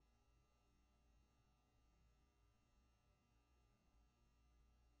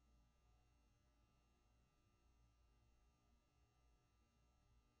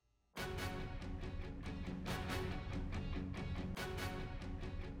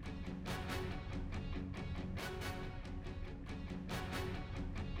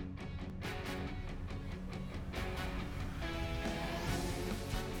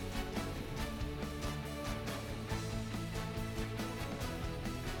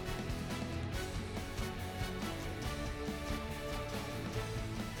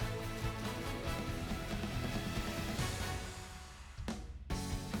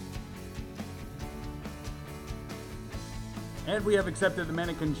And we have accepted the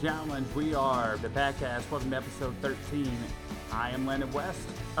Mannequin Challenge. We are the Backcast. Welcome to episode 13. I am Landon West.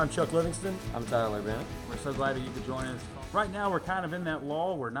 I'm Chuck Livingston. I'm Tyler Bennett. We're so glad that you could join us. Right now, we're kind of in that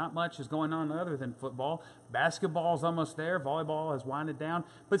lull where not much is going on other than football. Basketball's almost there. Volleyball has winded down.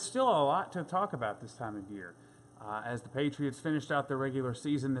 But still a lot to talk about this time of year. As the Patriots finished out their regular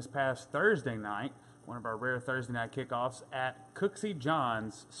season this past Thursday night, one of our rare Thursday night kickoffs at Cooksey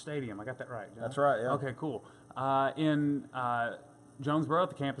Johns Stadium. I got that right, John? That's right, yeah. Okay, cool. In Jonesboro, at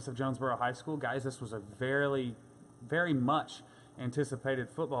the campus of Jonesboro High School. Guys, this was a very, very much anticipated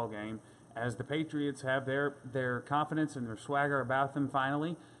football game as the Patriots have their confidence and their swagger about them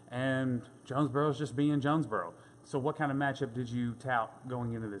finally, and Jonesboro's just being Jonesboro. So what kind of matchup did you tout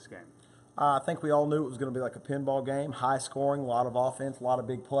going into this game? I think we all knew it was going to be like a pinball game, high scoring, a lot of offense, a lot of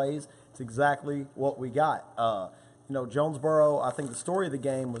big plays. It's exactly what we got. Jonesboro, I think the story of the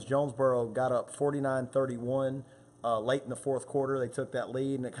game was Jonesboro got up 49-31 late in the fourth quarter. They took that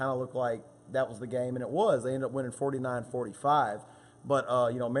lead, and it kind of looked like that was the game, and it was. They ended up winning 49-45. But,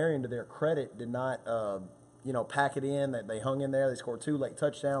 Marion, to their credit, did not, pack it in. They hung in there. They scored 2 late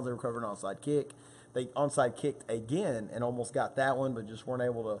touchdowns. They recovered an onside kick. They onside kicked again and almost got that one, but just weren't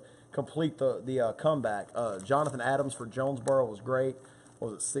able to complete the comeback. Jonathan Adams for Jonesboro was great.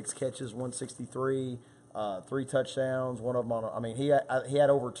 What was it, 6 catches, 163, 3 touchdowns. One of them he had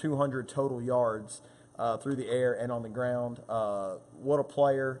over 200 total yards through the air and on the ground. What a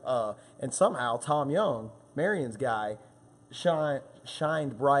player! And somehow Tom Young, Marion's guy,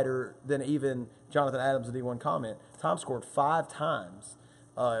 shined brighter than even Jonathan Adams in D1 comment. Tom scored 5 times.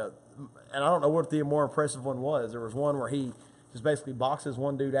 And I don't know what the more impressive one was. There was one where he just basically boxes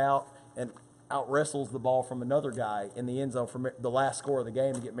one dude out and out-wrestles the ball from another guy in the end zone for the last score of the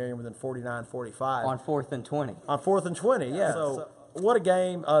game to get Marion within 49-45. On 4th and 20. On 4th and 20, yeah. So what a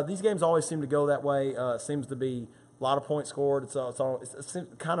game. These games always seem to go that way. Seems to be a lot of points scored. It's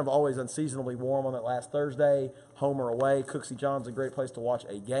kind of always unseasonably warm on that last Thursday, home or away. Cooksey John's a great place to watch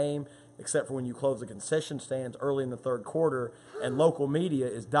a game, except for when you close the concession stands early in the third quarter and local media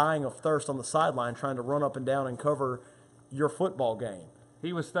is dying of thirst on the sideline trying to run up and down and cover your football game.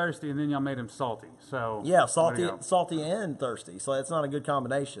 He was thirsty, and then y'all made him salty. So yeah, salty and thirsty. So that's not a good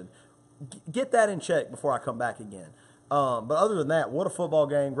combination. Get that in check before I come back again. But other than that, what a football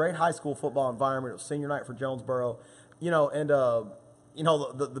game. Great high school football environment. It was senior night for Jonesboro.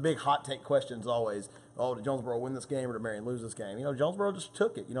 The big hot take question is always, did Jonesboro win this game or did Marion lose this game? Jonesboro just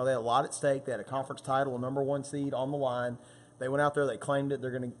took it. They had a lot at stake. They had a conference title, a number 1 seed on the line. They went out there, they claimed it.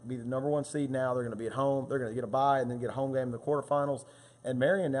 They're going to be the number 1 seed now. They're going to be at home. They're going to get a bye and then get a home game in the quarterfinals. And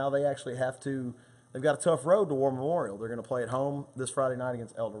Marion now, they've got a tough road to War Memorial. They're going to play at home this Friday night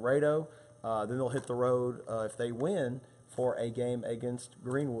against El Dorado. Then they'll hit the road, if they win, for a game against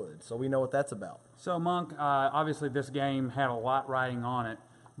Greenwood. So we know what that's about. So, Monk, obviously this game had a lot riding on it,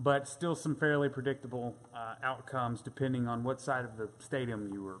 but still some fairly predictable outcomes depending on what side of the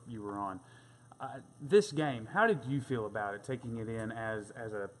stadium you were on. This game, how did you feel about it, taking it in as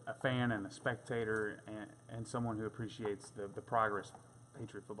a fan and a spectator and someone who appreciates the progress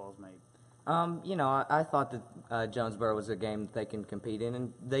Patriot football's made? I thought that Jonesboro was a game that they can compete in,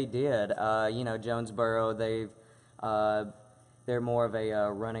 and they did. Jonesboro, they're more of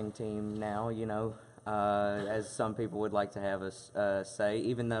a running team now, as some people would like to have us say,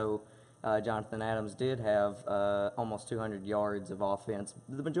 even though Jonathan Adams did have almost 200 yards of offense,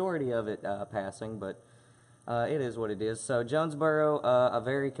 the majority of it passing, but it is what it is. So Jonesboro, a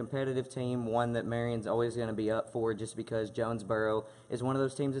very competitive team, one that Marion's always going to be up for just because Jonesboro is one of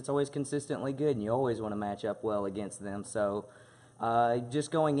those teams that's always consistently good, and you always want to match up well against them. So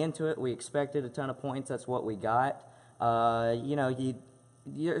just going into it, we expected a ton of points. That's what we got.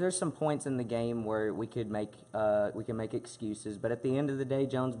 There's some points in the game where we can make excuses, but at the end of the day,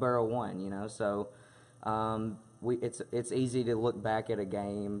 Jonesboro won. So it's easy to look back at a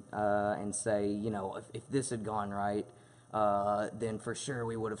game and say, if this had gone right, then for sure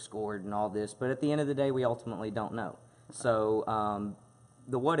we would have scored and all this. But at the end of the day, we ultimately don't know. So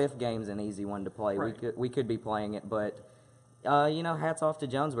the what if game's an easy one to play. Right. We could be playing it, but hats off to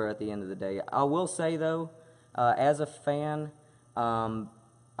Jonesboro at the end of the day. I will say though, as a fan,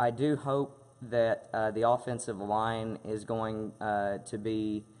 I do hope that the offensive line is going to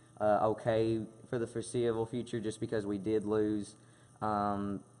be okay for the foreseeable future, just because we did lose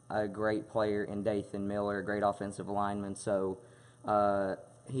a great player in Dathan Miller, a great offensive lineman. So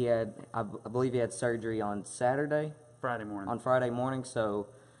he had, I believe he had surgery on Saturday. Friday morning. On Friday morning, so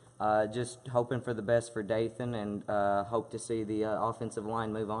just hoping for the best for Dathan, and hope to see the offensive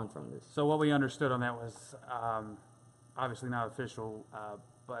line move on from this. So what we understood on that was obviously not official,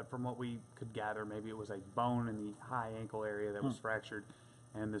 but from what we could gather, maybe it was a bone in the high ankle area that was fractured,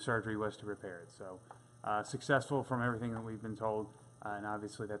 and the surgery was to repair it. So successful from everything that we've been told, and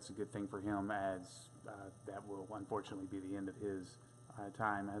obviously that's a good thing for him, as that will unfortunately be the end of his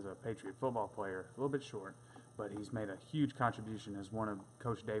time as a Patriot football player. A little bit short, but he's made a huge contribution as one of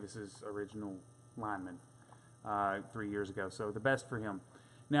Coach Davis's original linemen 3 years ago. So the best for him.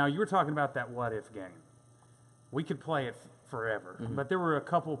 Now, you were talking about that what-if game. We could play it forever, but there were a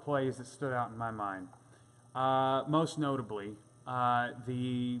couple plays that stood out in my mind. Most notably,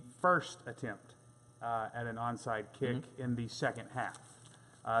 the first attempt at an onside kick in the second half.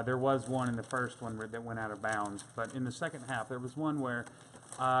 There was one in the first one that went out of bounds, but in the second half, there was one where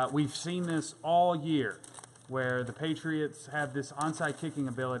we've seen this all year, where the Patriots have this onside kicking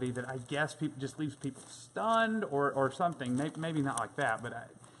ability that I guess just leaves people stunned or something. Maybe not like that, but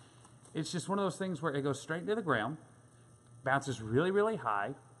it's just one of those things where it goes straight into the ground, bounces really, really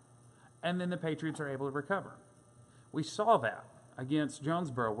high, and then the Patriots are able to recover. We saw that against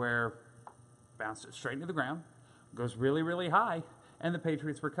Jonesboro, where bounced it straight into the ground, goes really, really high, and the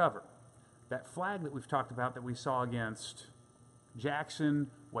Patriots recover. That flag that we've talked about that we saw against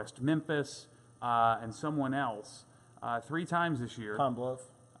Jackson, West Memphis, and someone else 3 times this year, Pine Bluff.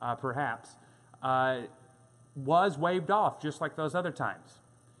 perhaps, was waved off just like those other times.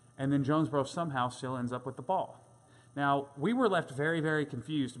 And then Jonesboro somehow still ends up with the ball. Now, we were left very, very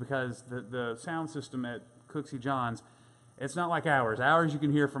confused because the sound system at Cooksey John's, it's not like ours. Ours you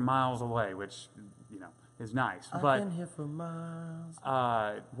can hear from miles away, which, is nice. I can hear for miles.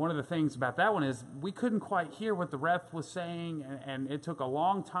 One of the things about that one is we couldn't quite hear what the ref was saying, and it took a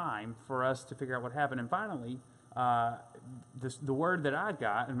long time for us to figure out what happened. And finally, the word that I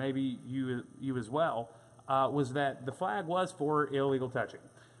got, and maybe you as well, was that the flag was for illegal touching.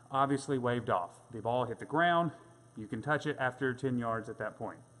 Obviously waved off. The ball hit the ground. You can touch it after 10 yards at that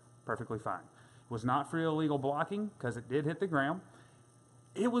point. Perfectly fine. It was not for illegal blocking because it did hit the ground.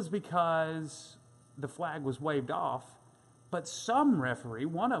 It was because the flag was waved off, but some referee,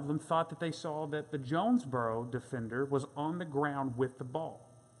 one of them, thought that they saw that the Jonesboro defender was on the ground with the ball.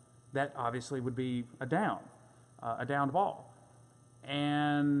 That obviously would be a downed ball.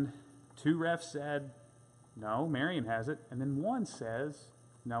 And 2 refs said, no, Marion has it, and then one says,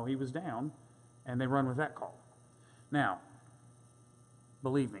 no, he was down, and they run with that call. Now,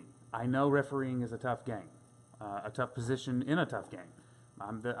 believe me, I know refereeing is a tough game, a tough position in a tough game.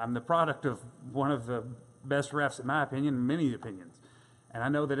 I'm the product of one of the best refs, in my opinion, in many opinions. And I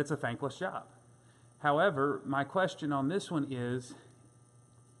know that it's a thankless job. However, my question on this one is,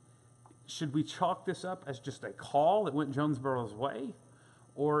 should we chalk this up as just a call that went Jonesboro's way?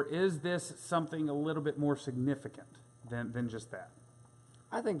 Or is this something a little bit more significant than just that?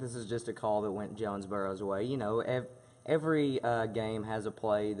 I think this is just a call that went Jonesboro's way. Every game has a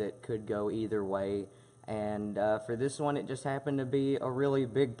play that could go either way. And for this one, it just happened to be a really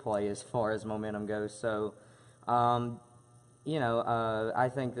big play as far as momentum goes. So, I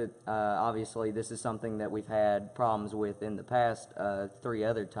think that obviously this is something that we've had problems with in the past 3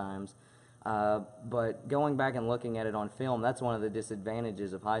 other times. But going back and looking at it on film, that's one of the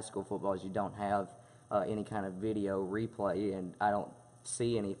disadvantages of high school football is you don't have any kind of video replay, and I don't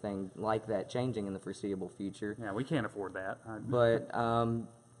see anything like that changing in the foreseeable future. Yeah, we can't afford that. But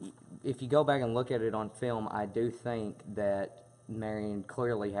if you go back and look at it on film, I do think that Marion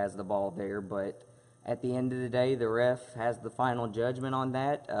clearly has the ball there, but at the end of the day, the ref has the final judgment on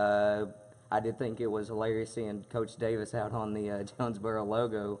that. I did think it was hilarious seeing Coach Davis out on the Jonesboro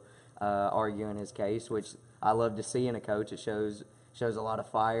logo arguing his case, which I love to see in a coach. It shows a lot of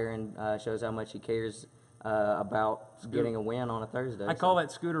fire and shows how much he cares about getting a win on a Thursday. I call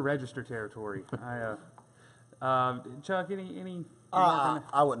that Scooter Register territory. Chuck, any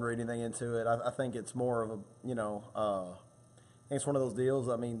I wouldn't read anything into it. I think it's more of a, I think it's one of those deals.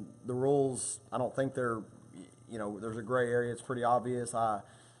 I mean, the rules, I don't think they're, there's a gray area. It's pretty obvious. I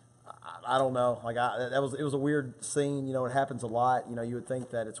don't know. It was a weird scene. It happens a lot. You would think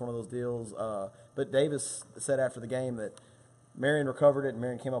that it's one of those deals. But Davis said after the game that Marion recovered it and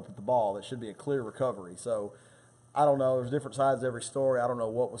Marion came up with the ball. That should be a clear recovery. So I don't know. There's different sides to every story. I don't know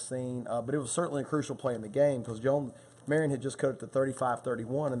what was seen. But it was certainly a crucial play in the game because Marion had just cut it to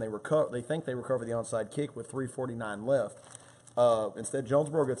 35-31, and they think they recover the onside kick with 3:49 left. Instead,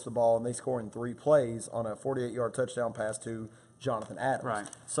 Jonesboro gets the ball, and they score in 3 plays on a 48-yard touchdown pass to Jonathan Adams. Right.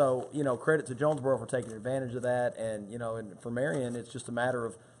 So, credit to Jonesboro for taking advantage of that. And, and for Marion, it's just a matter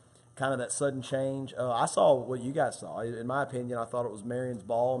of kind of that sudden change. I saw what you guys saw. In my opinion, I thought it was Marion's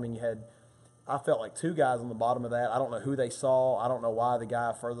ball. I mean, I felt like 2 guys on the bottom of that. I don't know who they saw. I don't know why the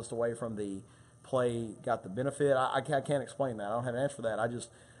guy furthest away from the play got the benefit. I can't explain that. I don't have an answer for that.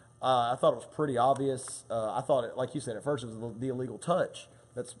 I thought it was pretty obvious. I thought it, like you said, at first it was the illegal touch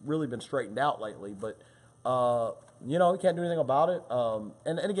that's really been straightened out lately. But, you can't do anything about it.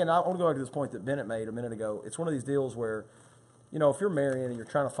 And again, I want to go back to this point that Bennett made a minute ago. It's one of these deals where, if you're Marion and you're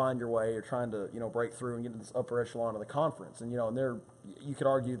trying to find your way, you're trying to, break through and get to this upper echelon of the conference. And, you could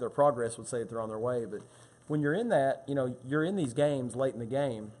argue their progress would say that they're on their way. But when you're in that, you're in these games late in the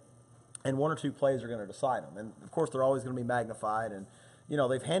game, and 1 or 2 plays are going to decide them. And, of course, they're always going to be magnified. And,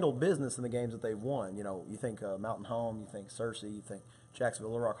 they've handled business in the games that they've won. You think Mountain Home, you think Searcy, you think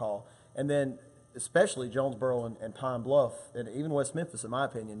Jacksonville, Little Rock Hall. And then especially Jonesboro and Pine Bluff, and even West Memphis, in my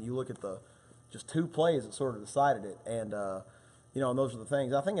opinion, you look at the just 2 plays that sort of decided it. And, and those are the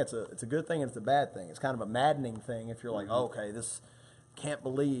things. I think it's a good thing and it's a bad thing. It's kind of a maddening thing if you're like, oh, okay, this can't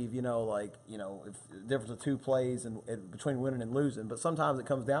believe, if the difference of 2 plays and between winning and losing. But sometimes it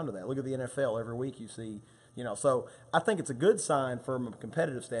comes down to that. Look at the NFL. Every week you see, So I think it's a good sign from a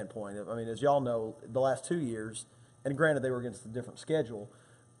competitive standpoint. I mean, as y'all know, the last 2 years, and granted they were against a different schedule,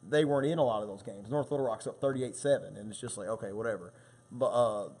 they weren't in a lot of those games. North Little Rock's up 38-7, and it's just like, okay, whatever.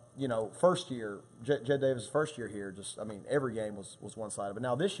 But, first year, Jed Davis' first year here, every game was one-sided. But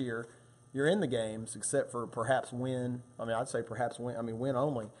now this year, you're in the games, except for perhaps win. I'd say perhaps win. Win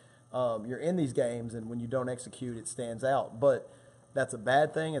only. You're in these games, and when you don't execute, it stands out. But that's a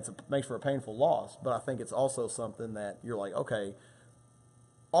bad thing. It makes for a painful loss. But I think it's also something that you're like, okay,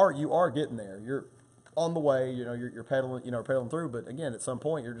 you are getting there. You're on the way. You're pedaling through. But again, at some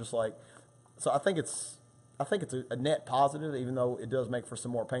point, you're just like. So I think it's a net positive, even though it does make for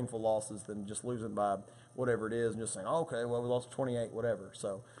some more painful losses than just losing by whatever it is and just saying, oh, okay, well, we lost 28, whatever.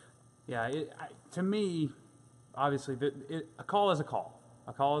 So. Yeah, to me, obviously, a call is a call.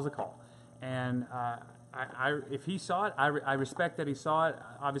 A call is a call. And if he saw it, I respect that he saw it.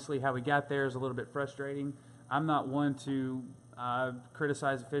 Obviously, how he got there is a little bit frustrating. I'm not one to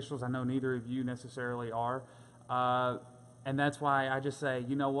criticize officials. I know neither of you necessarily are. And that's why I just say,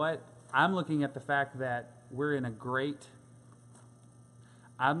 you know what? I'm looking at the fact that we're in a great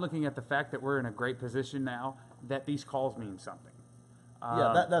position now that these calls mean something.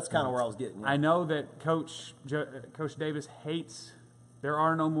 That's kind of where I was getting. Yeah. I know that Coach Davis hates. There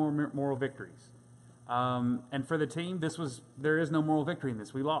are no more moral victories, and for the team, there is no moral victory in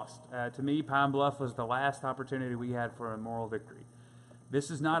this. We lost. To me, Pine Bluff was the last opportunity we had for a moral victory. This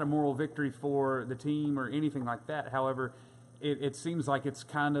is not a moral victory for the team or anything like that. However, it seems like it's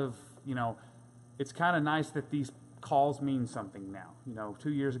kind of it's kind of nice that these calls mean something now. 2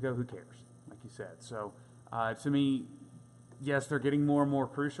 years ago, who cares? Like you said. So to me. Yes, they're getting more and more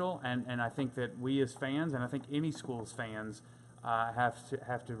crucial, and I think that we as fans, and I think any school's fans,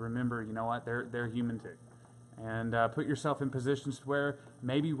 have to remember, you know what, they're human too, and put yourself in positions where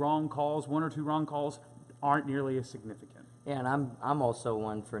maybe wrong calls, 1 or 2 wrong calls, aren't nearly as significant. Yeah, and I'm also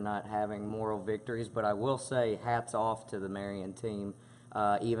one for not having moral victories, but I will say hats off to the Marion team,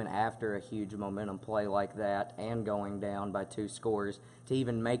 even after a huge momentum play like that and going down by 2 scores, to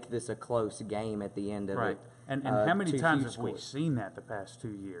even make this a close game at the end of it. And how many times have we seen that the past 2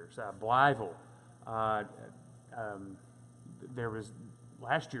 years? Blytheville. There was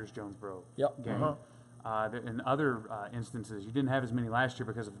last year's Jonesboro game. In other instances, you didn't have as many last year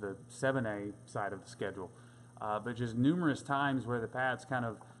because of the 7A side of the schedule. But just numerous times where the Pats kind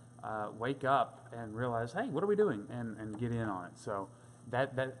of wake up and realize, hey, what are we doing? And get in on it. So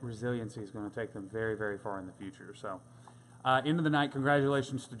that resiliency is going to take them very, very far in the future. So. End of the night,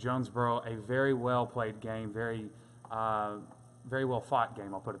 congratulations to Jonesboro. A very well played game, very well fought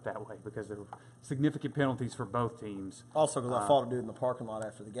game, I'll put it that way, because there were significant penalties for both teams. Also, because I fought a dude in the parking lot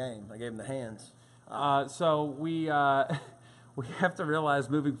after the game. I gave him the hands. So we have to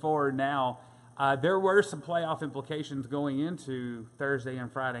realize moving forward now, there were some playoff implications going into Thursday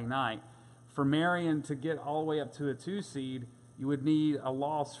and Friday night. For Marion to get all the way up to a 2 seed, you would need a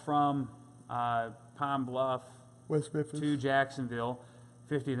loss from Pine Bluff, West Memphis to Jacksonville,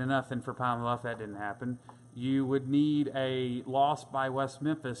 50-0 for Pine Bluff. That didn't happen. You would need a loss by West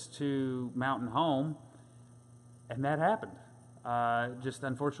Memphis to Mountain Home, and that happened. Just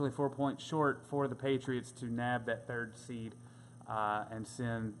unfortunately 4 points short for the Patriots to nab that 3rd seed and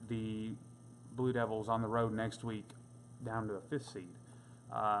send the Blue Devils on the road next week down to a 5th seed.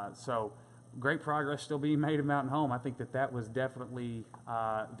 So great progress still being made at Mountain Home. I think that was definitely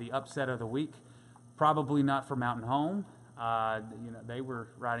the upset of the week. Probably not for Mountain Home. They were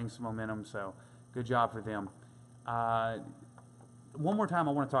riding some momentum, so good job for them. One more time,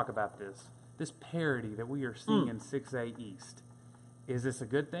 I want to talk about this parity that we are seeing in 6A East. Is this a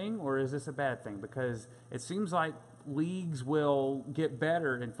good thing or is this a bad thing? Because it seems like leagues will get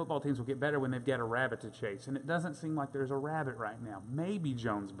better and football teams will get better when they've got a rabbit to chase, and it doesn't seem like there's a rabbit right now. Maybe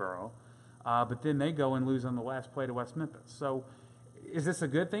Jonesboro, but then they go and lose on the last play to West Memphis. So is this a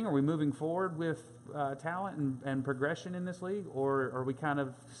good thing? Are we moving forward with talent and progression in this league, or are we kind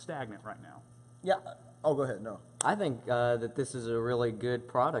of stagnant right now? Yeah. Oh, go ahead. No. I think that this is a really good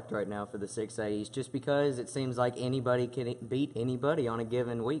product right now for the 6A East, just because it seems like anybody can beat anybody on a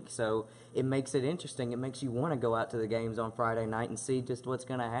given week. So it makes it interesting. It makes you want to go out to the games on Friday night and see just what's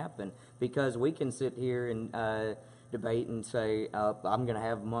going to happen, because we can sit here and debate and say, I'm going to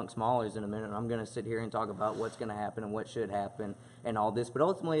have Monk Smallers in a minute, and I'm going to sit here and talk about what's going to happen and what should happen and all this. But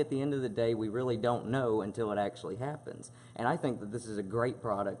ultimately, at the end of the day, we really don't know until it actually happens. And I think that this is a great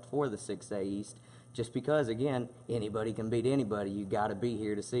product for the 6A East, just because, again, anybody can beat anybody. You got to be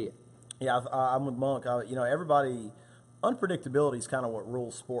here to see it. Yeah, I'm with Monk. Everybody, unpredictability is kind of what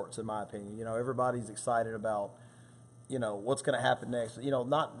rules sports, in my opinion. Everybody's excited about, what's going to happen next.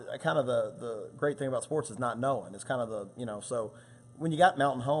 Not kind of the great thing about sports is not knowing. It's kind of so when you got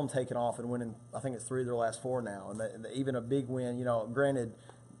Mountain Home taking off and winning, I think it's 3 of their last 4 now, and even a big win. Granted,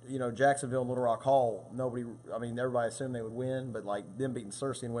 Jacksonville and Little Rock Hall, everybody assumed they would win, but like them beating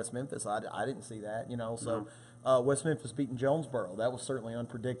Searcy and West Memphis, I didn't see that, So West Memphis beating Jonesboro, that was certainly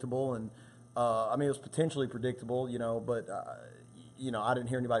unpredictable, and it was potentially predictable, but I didn't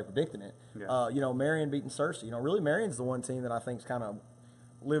hear anybody predicting it. Yeah. Marion beating Searcy, really Marion's the one team that I think's kind of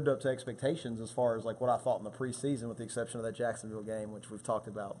lived up to expectations as far as like what I thought in the preseason, with the exception of that Jacksonville game, which we've talked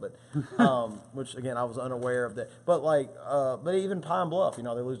about, but which again I was unaware of that. But but even Pine Bluff, they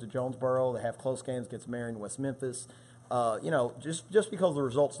lose to Jonesboro. They have close games against Marion, West Memphis. Just because the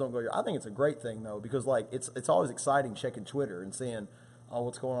results don't go your, I think it's a great thing though, because it's always exciting checking Twitter and seeing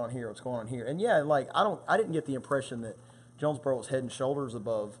what's going on here, and yeah, I didn't get the impression that Jonesboro was head and shoulders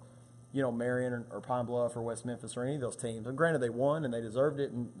above Marion or Pine Bluff or West Memphis or any of those teams. And granted, they won and they deserved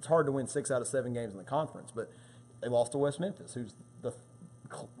it, and it's hard to win 6 out of 7 games in the conference, but they lost to West Memphis, who's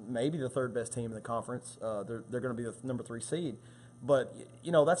maybe the 3rd best team in the conference. They're going to be the number 3 seed. But,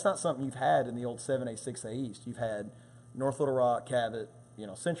 that's not something you've had in the old 7A, 6A East. You've had North Little Rock, Cabot,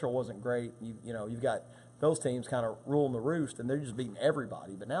 Central wasn't great. You've got those teams kind of ruling the roost, and they're just beating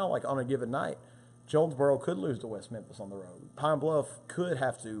everybody. But now, on a given night, Jonesboro could lose to West Memphis on the road. Pine Bluff could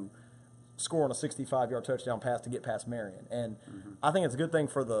have to score on a 65-yard touchdown pass to get past Marion. And I think it's a good thing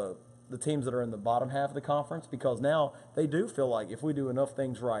for the teams that are in the bottom half of the conference, because now they do feel like if we do enough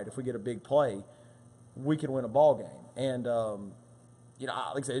things right, if we get a big play, we can win a ball game. And,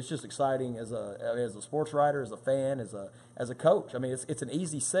 like I said, it's just exciting as a sports writer, as a fan, as a coach. It's an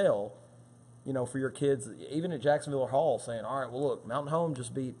easy sell, for your kids, even at Jacksonville or Hall, saying, all right, well, look, Mountain Home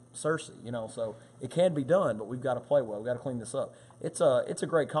just beat Searcy, so it can be done, but we've got to play well. We've got to clean this up. It's a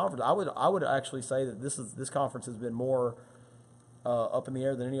great conference. I would actually say that this conference has been more up in the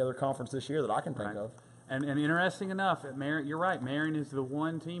air than any other conference this year that I can think of. And interesting enough, at Marion, you're right, Marion is the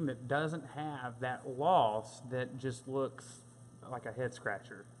one team that doesn't have that loss that just looks like a head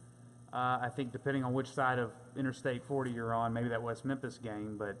scratcher. I think depending on which side of Interstate 40 you're on, maybe that West Memphis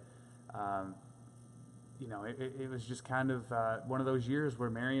game, but it was just kind of one of those years where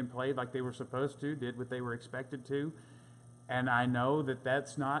Marion played like they were supposed to, did what they were expected to, and I know that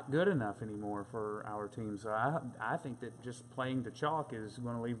that's not good enough anymore for our team. So I think that just playing to chalk is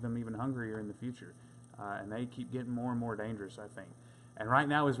going to leave them even hungrier in the future, and they keep getting more and more dangerous, I think. And right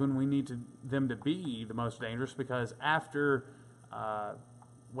now is when we need them to be the most dangerous, because after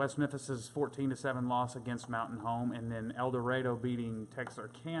West Memphis's 14-7 loss against Mountain Home, and then El Dorado beating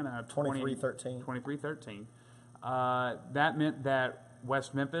Texarkana 23-13. That meant that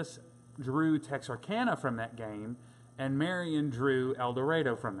West Memphis drew Texarkana from that game, and Marion drew El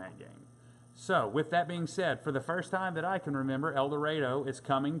Dorado from that game. So, with that being said, for the first time that I can remember, El Dorado is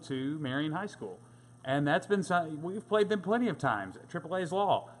coming to Marion High School. And that's been something, we've played them plenty of times. AAA's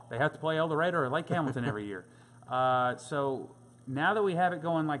Law, they have to play El Dorado or Lake Hamilton every year. So, now that we have it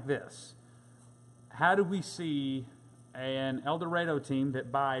going like this, how do we see an El Dorado team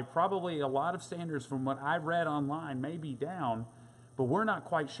that by probably a lot of standards from what I've read online may be down, but we're not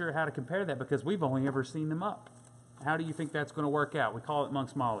quite sure how to compare that because we've only ever seen them up? How do you think that's going to work out? We call it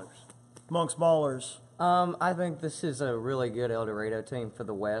Monk Smallers. Monk Smallers. I think this is a really good El Dorado team for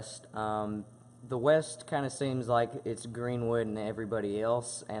the West. the West kind of seems like it's Greenwood and everybody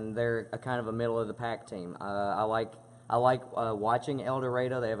else, and they're a kind of a middle of the pack team. I like watching El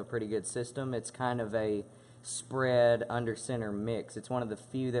Dorado. They have a pretty good system. It's kind of a spread under center mix. It's one of the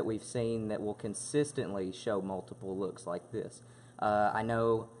few that we've seen that will consistently show multiple looks like this. I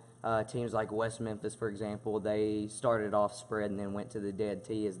know teams like West Memphis, for example, they started off spread and then went to the dead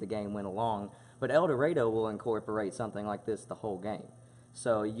tee as the game went along. But El Dorado will incorporate something like this the whole game.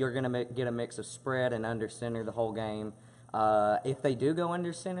 So you're going to get a mix of spread and under center the whole game. If they do go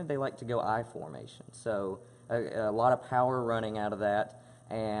under center, they like to go I formation. So a lot of power running out of that,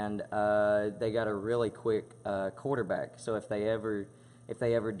 and they got a really quick quarterback. So if they ever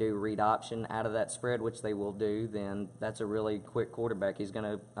do read option out of that spread, which they will do, then that's a really quick quarterback. He's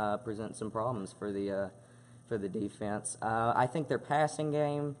going to present some problems for the defense. I think their passing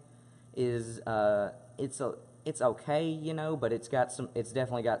game is it's okay, but it's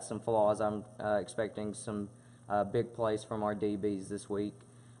definitely got some flaws. I'm expecting some big plays from our DBs this week.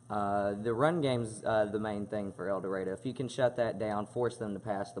 The run game's the main thing for El Dorado. If you can shut that down, force them to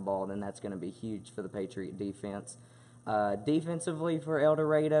pass the ball, then that's going to be huge for the Patriot defense. Defensively for El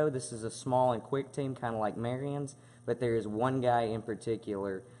Dorado, this is a small and quick team, kind of like Marion's, but there is one guy in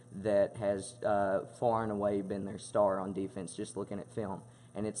particular that has far and away been their star on defense, just looking at film,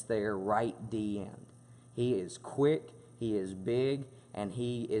 and it's their right D end. He is quick, he is big, and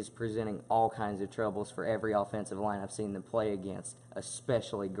he is presenting all kinds of troubles for every offensive line I've seen them play against,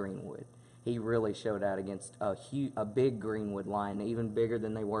 especially Greenwood. He really showed out against a big Greenwood line, even bigger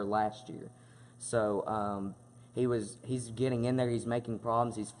than they were last year. So he's getting in there, he's making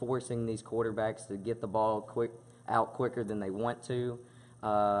problems, he's forcing these quarterbacks to get the ball quicker than they want to.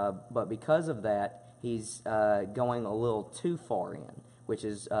 But because of that, he's going a little too far in, which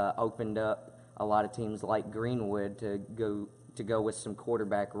has opened up a lot of teams like Greenwood to go with some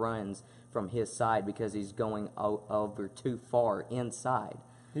quarterback runs from his side because he's going over too far inside.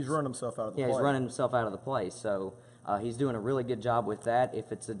 He's running himself out of the play. Yeah, he's running himself out of the play. So he's doing a really good job with that.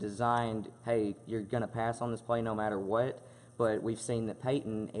 If it's a designed, hey, you're going to pass on this play no matter what. But we've seen that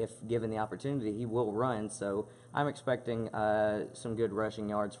Peyton, if given the opportunity, he will run. So I'm expecting some good rushing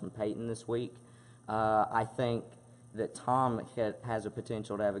yards from Peyton this week. I think that Tom has a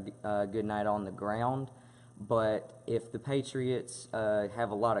potential to have a good night on the ground. But if the Patriots have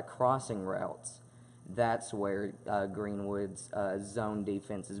a lot of crossing routes, that's where Greenwood's zone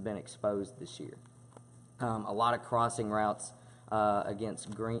defense has been exposed this year. A lot of crossing routes against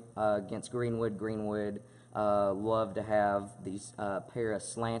Greenwood. Greenwood love to have these pair of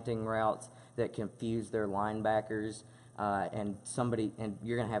slanting routes that confuse their linebackers. And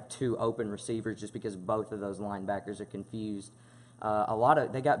you're going to have two open receivers just because both of those linebackers are confused.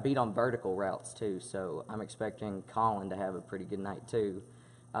 They got beat on vertical routes too, so I'm expecting Colin to have a pretty good night too.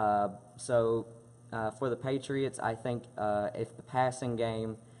 For the Patriots, I think if the passing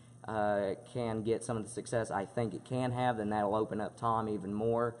game can get some of the success I think it can have, then that'll open up Tom even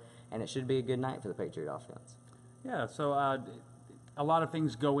more, and it should be a good night for the Patriot offense. Yeah, so a lot of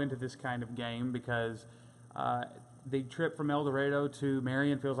things go into this kind of game because the trip from El Dorado to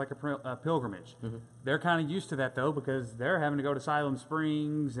Marion feels like a pilgrimage. Mm-hmm. They're kind of used to that, though, because they're having to go to Siloam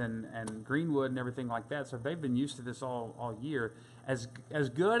Springs and Greenwood and everything like that, so they've been used to this all year. As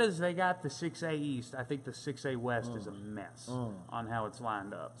good as they got the 6A East, I think the 6A West is a mess on how it's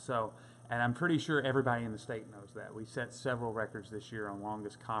lined up. So, and I'm pretty sure everybody in the state knows that. We set several records this year on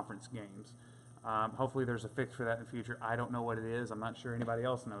longest conference games. Hopefully there's a fix for that in the future. I don't know what it is. I'm not sure anybody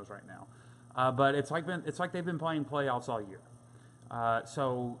else knows right now. But it's like they've been playing playoffs all year.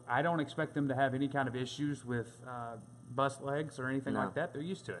 So I don't expect them to have any kind of issues with bust legs or anything like that. They're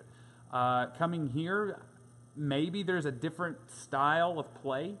used to it. Coming here, maybe there's a different style of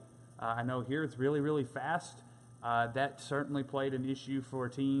play. I know here it's really, really fast. That certainly played an issue for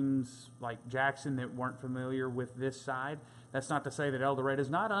teams like Jackson that weren't familiar with this side. That's not to say that El Dorado is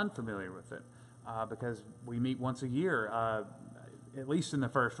not unfamiliar with it, because we meet once a year. At least in the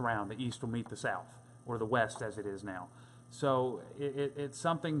first round, the East will meet the South, or the West as it is now. So it's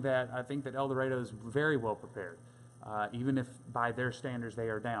something that I think that El Dorado is very well prepared, even if by their standards they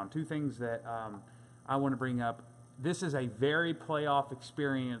are down. Two things that I want to bring up. This is a very playoff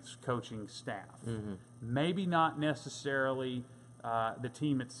experienced coaching staff. Mm-hmm. Maybe not necessarily the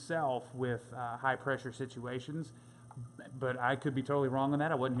team itself with high-pressure situations, but I could be totally wrong on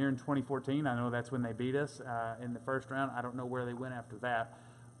that. I wasn't here in 2014. I know that's when they beat us in the first round. I don't know where they went after that.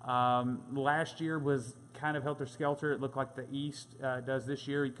 Last year was kind of helter-skelter. It looked like the East does this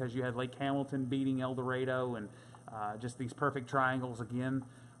year because you had Lake Hamilton beating El Dorado and just these perfect triangles again.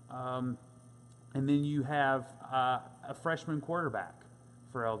 And then you have a freshman quarterback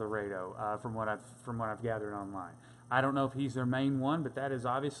for El Dorado, from what I've gathered online. I don't know if he's their main one, but that is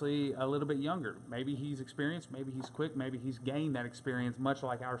obviously a little bit younger. Maybe he's experienced, maybe he's quick, maybe he's gained that experience much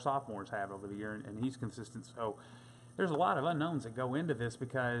like our sophomores have over the year, and he's consistent. So there's a lot of unknowns that go into this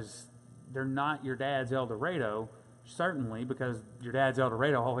because they're not your dad's El Dorado, certainly, because your dad's El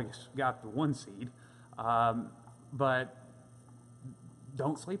Dorado always got the 1 seed. But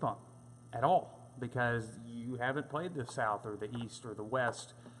don't sleep on them at all because you haven't played the South or the East or the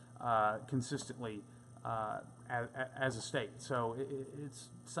West consistently as a state. So it's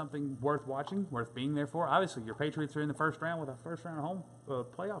something worth watching, worth being there for. Obviously, your Patriots are in the first round with a first-round home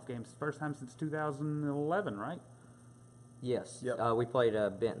playoff game. It's the first time since 2011, right? Yes. Yep. We played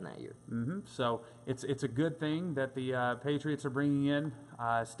Benton that year. Mm-hmm. So it's a good thing that the Patriots are bringing in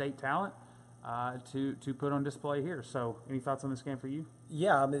state talent to put on display here. So any thoughts on this game for you?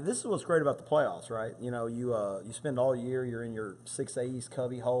 Yeah, I mean, this is what's great about the playoffs, right? You know, you spend all year, you're in your 6A East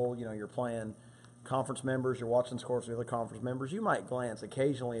cubby hole. You know, you're playing conference members, you're watching scores with other conference members. You might glance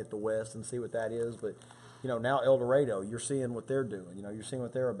occasionally at the West and see what that is, but you know, now El Dorado, you're seeing what they're doing. You know, you're seeing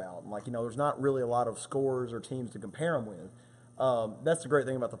what they're about. And like, you know, there's not really a lot of scores or teams to compare them with. That's the great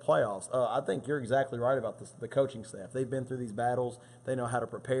thing about the playoffs. I think you're exactly right about this, the coaching staff. They've been through these battles. They know how to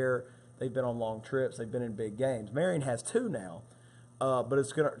prepare. They've been on long trips. They've been in big games. Marion has 2 now, but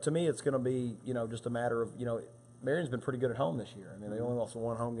to me, it's gonna be, you know, just a matter of, you know, Marion's been pretty good at home this year. I mean, they only lost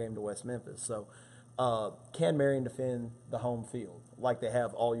 1 home game to West Memphis. So, can Marion defend the home field like they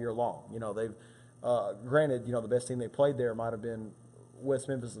have all year long? You know, they've granted, you know, the best team they played there might have been West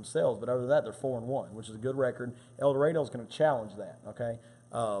Memphis themselves, but other than that, they're 4-1, which is a good record. El Dorado is going to challenge that. Okay,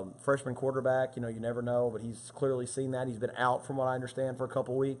 freshman quarterback, you know, you never know, but he's clearly seen that. He's been out, from what I understand, for a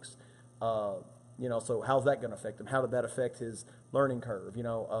couple weeks. You know, so how's that going to affect him? How did that affect his learning curve? You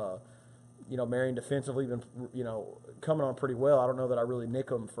know, Marion defensively been, you know, coming on pretty well. I don't know that I really nick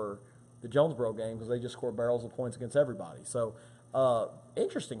them for the Jonesboro game because they just score barrels of points against everybody. So.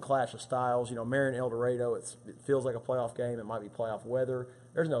 Interesting clash of styles. You know, Marion El Dorado, it feels like a playoff game. It might be playoff weather.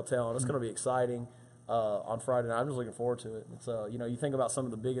 There's no telling. It's going to be exciting on Friday night. I'm just looking forward to it. It's you know, you think about some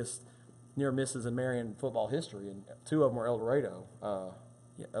of the biggest near misses in Marion football history, and 2 of them were El Dorado.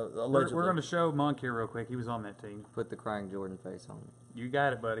 Allegedly. We're going to show Monk here real quick. He was on that team. Put the crying Jordan face on it. You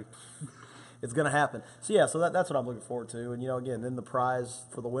got it, buddy. It's going to happen. So, yeah, so that's what I'm looking forward to. And, you know, again, then the prize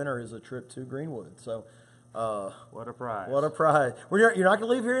for the winner is a trip to Greenwood. So, what a prize. What a prize. You're not going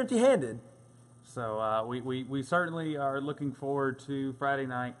to leave here empty-handed. So we certainly are looking forward to Friday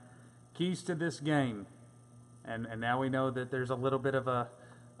night. Keys to this game. And now we know that there's a little bit of a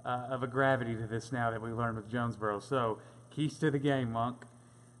gravity to this now that we learned with Jonesboro. So, keys to the game, Monk.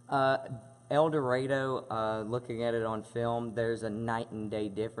 El Dorado, looking at it on film, there's a night and day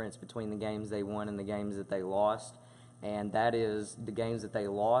difference between the games they won and the games that they lost. And that is the games that they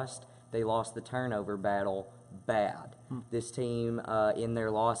lost the turnover battle bad. This team, in their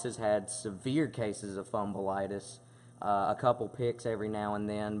losses, had severe cases of fumbleitis, a couple picks every now and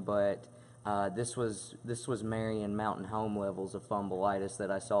then, but this was Marion Mountain Home levels of fumbleitis that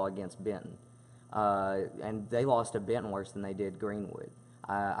I saw against Benton. And they lost to Benton worse than they did Greenwood.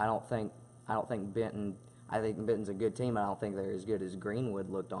 I don't think Benton. I think Benton's a good team. I don't think they're as good as Greenwood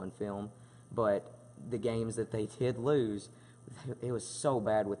looked on film. But the games that they did lose, it was so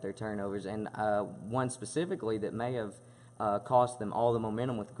bad with their turnovers. And one specifically that may have cost them all the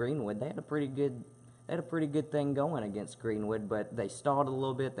momentum with Greenwood. They had a pretty good thing going against Greenwood, but they stalled a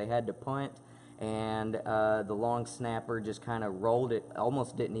little bit. They had to punt, and the long snapper just kind of rolled it,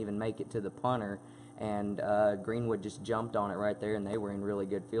 almost didn't even make it to the punter, and Greenwood just jumped on it right there, and they were in really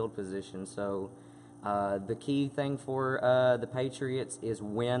good field position. So the key thing for the Patriots is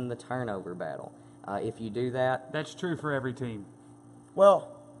win the turnover battle. If you do that... That's true for every team.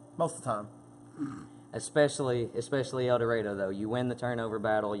 Well, most of the time. Especially El Dorado, though. You win the turnover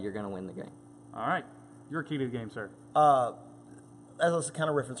battle, you're going to win the game. All right. Your key to the game, sir. As I was kind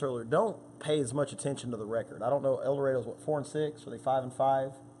of referenced earlier, don't pay as much attention to the record. I don't know. El Dorado's what, 4-6? Are they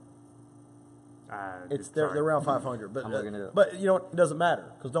 5-5? They're around 500. But I'm looking it up. But you know it doesn't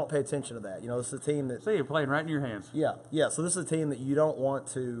matter because don't pay attention to that. You know, this is a team that. See, you're playing right in your hands. Yeah. So this is a team that you don't want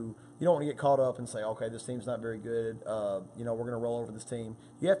to get caught up and say, okay, this team's not very good. You know, we're going to roll over this team.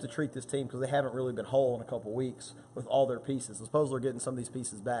 You have to treat this team because they haven't really been whole in a couple weeks with all their pieces. I suppose they're getting some of these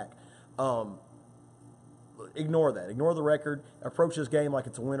pieces back. Ignore that. Ignore the record. Approach this game like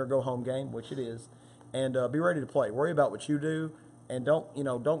it's a win or go home game, which it is, and be ready to play. Worry about what you do, and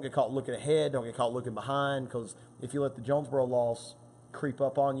don't get caught looking ahead. Don't get caught looking behind, because if you let the Jonesboro loss creep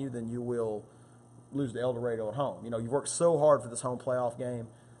up on you, then you will lose to El Dorado at home. You know, you've worked so hard for this home playoff game.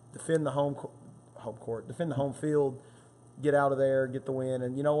 Defend the home court. Defend the home field. get out of there, get the win.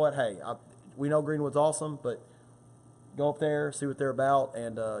 And you know what? Hey, we know Greenwood's awesome, but go up there, see what they're about,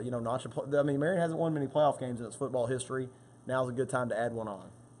 and notch I mean, Marion hasn't won many playoff games in its football history. Now's a good time to add one on.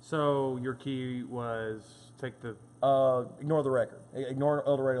 So your key was take the. Ignore the record. Ignore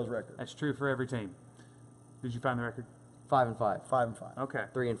El Dorado's record. That's true for every team. Did you find the record? 5-5, 5-5. Okay.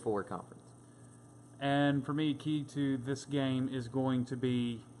 3-4 conference. And for me, key to this game is going to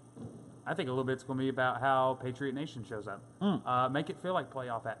be, I think a little bit it's going to be about how Patriot Nation shows up. Make it feel like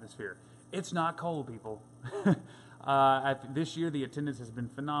playoff atmosphere. It's not cold, people. This year, the attendance has been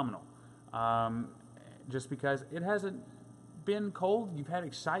phenomenal. Just because it hasn't been cold, you've had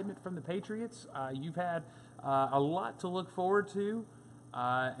excitement from the Patriots. You've had a lot to look forward to.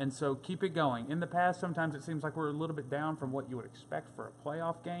 And so keep it going. In the past, sometimes it seems like we're a little bit down from what you would expect for a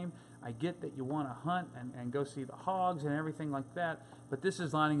playoff game. I get that you want to hunt and go see the Hogs and everything like that, but this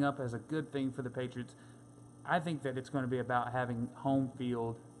is lining up as a good thing for the Patriots. I think that it's going to be about having home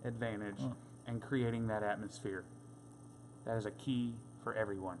field advantage and creating that atmosphere. That is a key for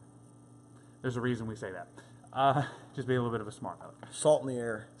everyone. There's a reason we say that. Just be a little bit of a smart aleck. Salt in the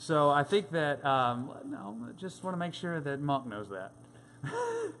air. So I think that, just want to make sure that Monk knows that.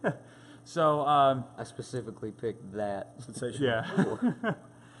 So I specifically picked that. Sensational. yeah.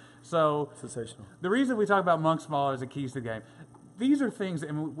 So Sensational. the reason we talk about Monk Smaller as a keys to the game, these are things,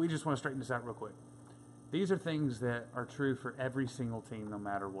 and we just want to straighten this out real quick. These are things that are true for every single team, no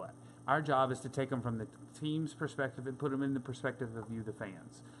matter what. Our job is to take them from the team's perspective and put them in the perspective of you, the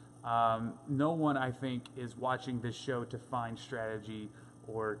fans. No one, I think, is watching this show to find strategy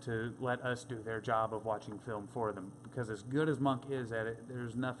or to let us do their job of watching film for them. Because as good as Monk is at it,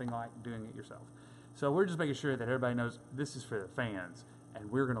 there's nothing like doing it yourself. So we're just making sure that everybody knows this is for the fans, and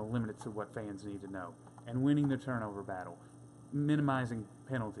we're going to limit it to what fans need to know. And winning the turnover battle, minimizing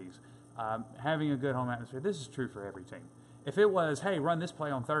penalties, having a good home atmosphere. This is true for every team. If it was, hey, run this play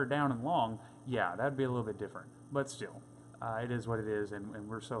on third down and long, yeah, that'd be a little bit different. But still, it is what it is, and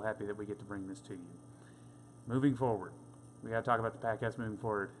we're so happy that we get to bring this to you. Moving forward, we got to talk about the podcast moving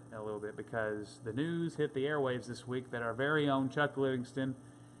forward a little bit, because the news hit the airwaves this week that our very own Chuck Livingston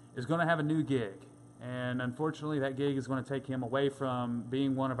is going to have a new gig. And unfortunately, that gig is going to take him away from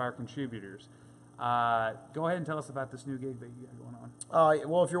being one of our contributors. Go ahead and tell us about this new gig that you got going on.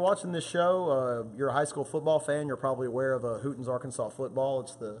 Well, if you're watching this show, you're a high school football fan, you're probably aware of Hooten's Arkansas Football.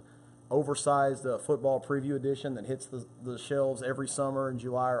 It's the oversized football preview edition that hits the shelves every summer in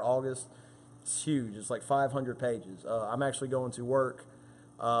July or August. It's huge. It's like 500 pages. I'm actually going to work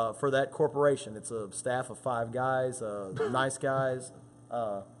for that corporation. It's a staff of 5 guys, nice guys.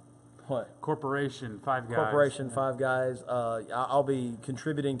 What? Corporation, 5 guys. Corporation, 5 guys. I'll be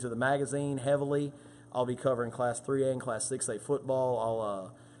contributing to the magazine heavily. I'll be covering Class 3A and Class 6A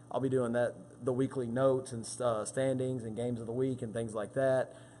football. I'll be doing the weekly notes and standings and games of the week and things like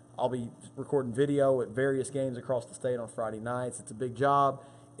that. I'll be recording video at various games across the state on Friday nights. It's a big job.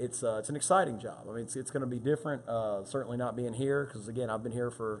 It's an exciting job. I mean, it's going to be different. Certainly not being here, because again, I've been here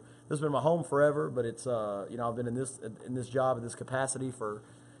this has been my home forever. But it's I've been in this job in this capacity for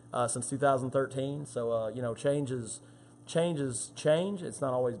since 2013. So change is change. It's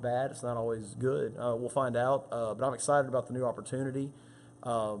not always bad. It's not always good. We'll find out. But I'm excited about the new opportunity.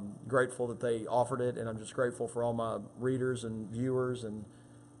 Grateful that they offered it, and I'm just grateful for all my readers and viewers and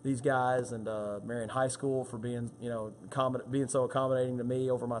these guys and Marion High School for being being so accommodating to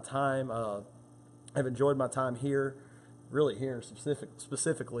me over my time. I've enjoyed my time here, really here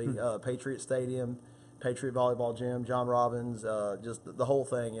specifically Patriot Stadium, Patriot Volleyball Gym, John Robbins, just the whole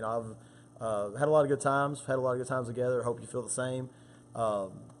thing. I've had a lot of good times. Had a lot of good times together. Hope you feel the same.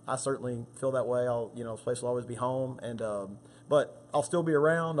 I certainly feel that way. This place will always be home, but I'll still be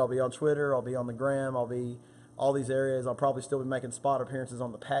around. I'll be on Twitter. I'll be on the gram. I'll be all these areas. I'll probably still be making spot appearances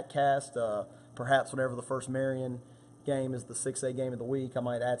on the PACcast. Perhaps whenever the first Marion game is the 6A game of the week, I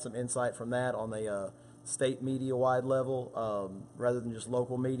might add some insight from that on the state media-wide level rather than just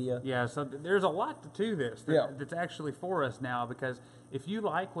local media. Yeah, so there's a lot to this that's actually for us now, because if you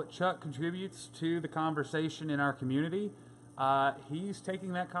like what Chuck contributes to the conversation in our community, he's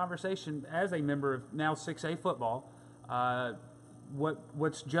taking that conversation as a member of now 6A football.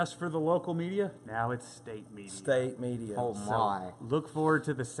 What's just for the local media? Now it's state media. State media. Oh, my. So look forward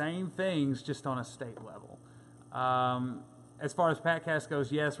to the same things, just on a state level. As far as PACcast goes,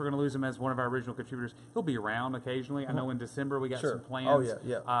 yes, we're going to lose him as one of our original contributors. He'll be around occasionally. I know in December we got some plans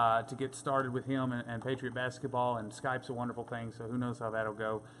to get started with him and Patriot basketball, and Skype's a wonderful thing, so who knows how that'll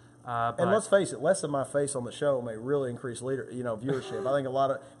go. And let's face it, less of my face on the show may really increase viewership. I think a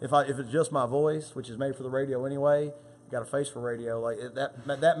lot of if it's just my voice, which is made for the radio anyway, got a face for radio, like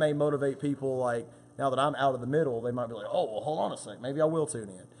that may motivate people like Now that I'm out of the middle, they might be like, oh, well, hold on a sec. Maybe I will tune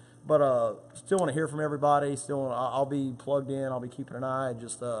in. But still want to hear from everybody. I'll be plugged in. I'll be keeping an eye. It'll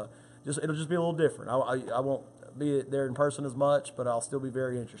just be a little different. I won't be there in person as much, but I'll still be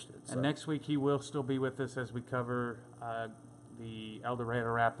very interested. So. And next week he will still be with us as we cover the El Dorado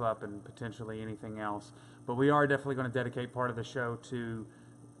wrap-up and potentially anything else. But we are definitely going to dedicate part of the show to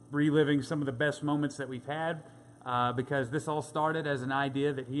reliving some of the best moments that we've had, because this all started as an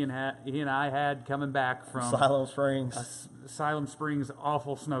idea that he and I had coming back from Siloam Springs,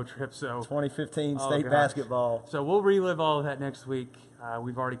 awful snow trip. So 2015 state basketball. So we'll relive all of that next week.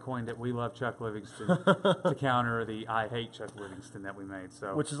 We've already coined it "We Love Chuck Livingston" to counter the "I Hate Chuck Livingston" that we made.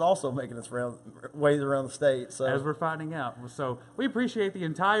 So, which is also making its ways around the state. So as we're finding out, so we appreciate the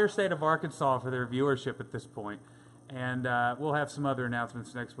entire state of Arkansas for their viewership at this point, and we'll have some other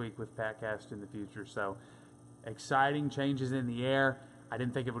announcements next week with PatCast in the future. So exciting changes in the air. I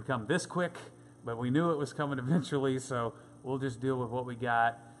didn't think it would come this quick, but we knew it was coming eventually. So we'll just deal with what we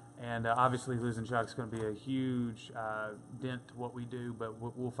got. And obviously losing Chuck's going to be a huge dent to what we do, but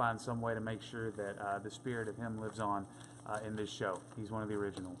we'll find some way to make sure that the spirit of him lives on in this show. He's one of the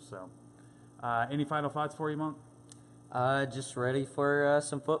originals. So any final thoughts for you, Monk? Just ready for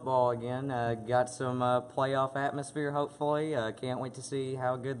some football again. Got some playoff atmosphere, hopefully. Can't wait to see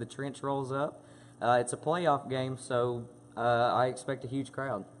how good the trench rolls up. It's a playoff game, so I expect a huge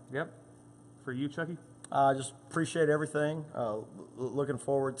crowd. Yep. For you, Chucky? Just appreciate everything. Looking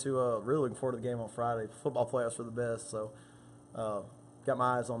forward to the game on Friday. Football playoffs are the best, so got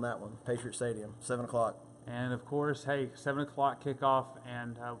my eyes on that one. Patriot Stadium, 7:00. And of course, hey, 7 o'clock kickoff,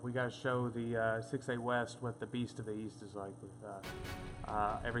 and we got to show the 6A West what the Beast of the East is like with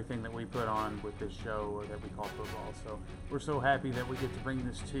everything that we put on with this show or that we call football. So we're so happy that we get to bring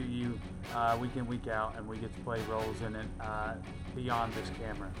this to you week in, week out, and we get to play roles in it beyond this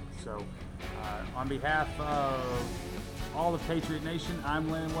camera. So on behalf of all of Patriot Nation,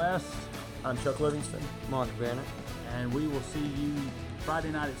 I'm Lennon West. I'm Chuck Livingston. Mark Bennett. And we will see you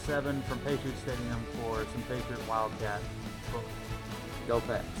Friday night at 7 from Patriot Stadium for some Patriot Wildcat football. Go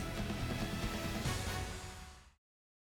Pats.